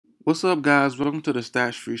What's up, guys? Welcome to the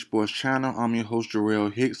Stats Free Sports channel. I'm your host,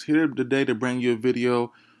 Jarrell Hicks, here today to bring you a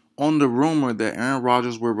video on the rumor that Aaron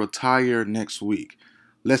Rodgers will retire next week.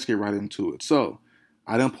 Let's get right into it. So,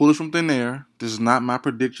 I didn't pull this from thin air. This is not my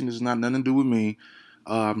prediction. This is not nothing to do with me.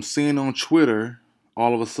 I'm seeing on Twitter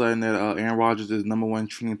all of a sudden that Aaron Rodgers is number one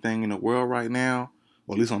trending thing in the world right now.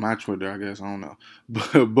 Well, at least on my Twitter, I guess. I don't know.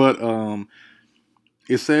 But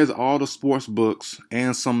it says all the sports books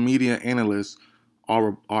and some media analysts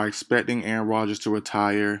are expecting Aaron Rodgers to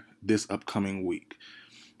retire this upcoming week.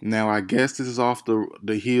 Now, I guess this is off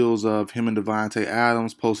the heels of him and Davante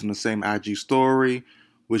Adams posting the same IG story,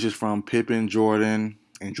 which is from Pippen, Jordan,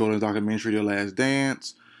 and Jordan's documentary, The Last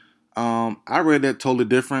Dance. I read that totally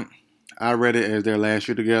different. I read it as their last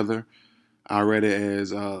year together. I read it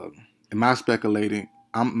as, in my speculation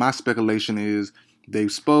is they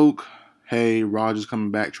spoke. Hey, Rodgers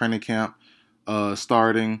coming back, training camp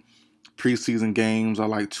starting. Preseason games are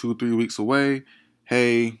like 2-3 weeks away.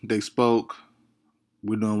 Hey, they spoke.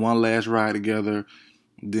 We're doing one last ride together.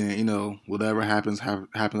 Then, whatever happens happens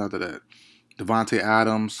after that. Davante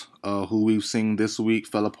Adams, who we've seen this week,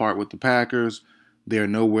 fell apart with the Packers. They're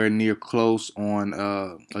nowhere near close on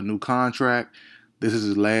a new contract. This is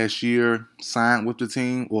his last year signed with the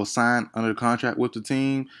team, or signed under contract with the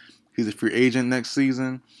team. He's a free agent next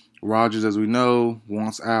season. Rodgers, as we know,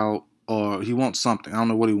 wants out, or he wants something. I don't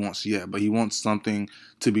know what he wants yet, but he wants something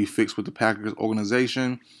to be fixed with the Packers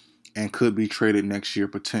organization and could be traded next year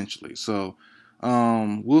potentially. So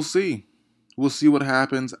we'll see. We'll see what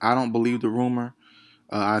happens. I don't believe the rumor.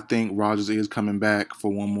 I think Rodgers is coming back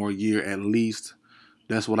for one more year at least.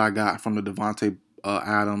 That's what I got from the Davante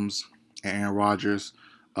Adams and Aaron Rodgers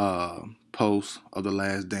post of the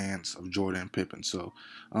Last Dance of Jordan and Pippen. So,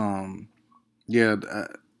 yeah,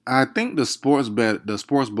 I think the sports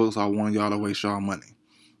books are wanting y'all to waste y'all money.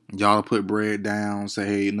 Y'all to put bread down, say,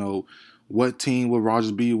 hey, what team would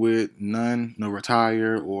Rodgers be with? None, no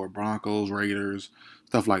retire, or Broncos, Raiders,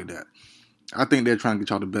 stuff like that. I think they're trying to get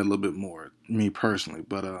y'all to bet a little bit more, me personally,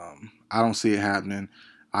 but I don't see it happening.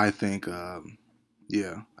 I think, I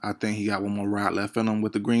think he got one more ride left in him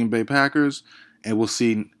with the Green Bay Packers, and we'll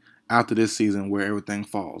see after this season where everything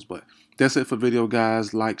falls. But that's it for video,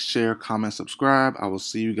 guys. Like, share, comment, subscribe. I will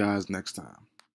see you guys next time.